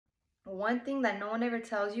One thing that no one ever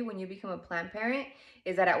tells you when you become a plant parent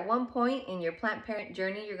is that at one point in your plant parent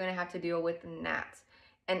journey, you're gonna have to deal with gnats.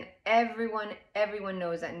 And everyone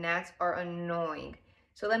knows that gnats are annoying.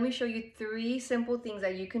 So let me show you 3 simple things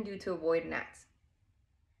that you can do to avoid gnats.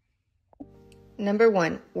 Number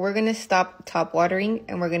 1, we're gonna stop top watering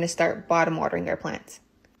and we're gonna start bottom watering our plants.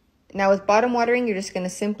 Now with bottom watering, you're just gonna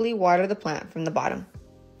simply water the plant from the bottom.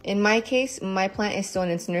 In my case, my plant is still in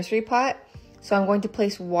its nursery pot, so I'm going to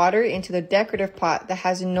place water into the decorative pot that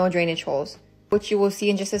has no drainage holes, which you will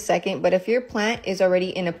see in just a second. But if your plant is already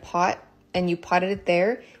in a pot and you potted it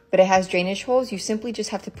there, but it has drainage holes, you simply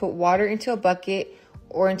just have to put water into a bucket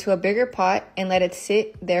or into a bigger pot and let it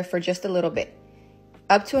sit there for just a little bit.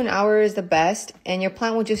 Up to an hour is the best, and your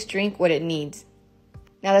plant will just drink what it needs.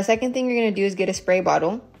 Now the second thing you're gonna do is get a spray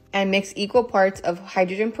bottle and mix equal parts of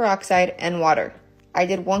hydrogen peroxide and water. I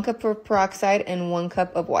did 1 cup of peroxide and 1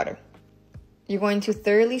 cup of water. You're going to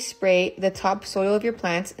thoroughly spray the top soil of your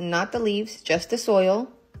plants, not the leaves, just the soil.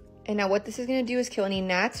 And now what this is going to do is kill any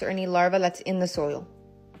gnats or any larvae that's in the soil.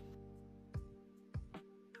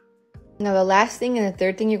 Now the last thing and the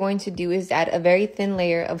third thing you're going to do is add a very thin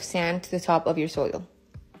layer of sand to the top of your soil.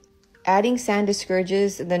 Adding sand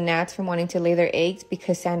discourages the gnats from wanting to lay their eggs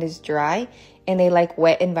because sand is dry and they like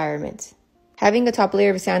wet environments. Having a top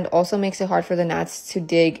layer of sand also makes it hard for the gnats to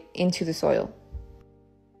dig into the soil.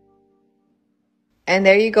 And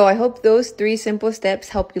there you go. I hope those 3 simple steps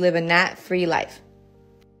help you live a gnat-free life.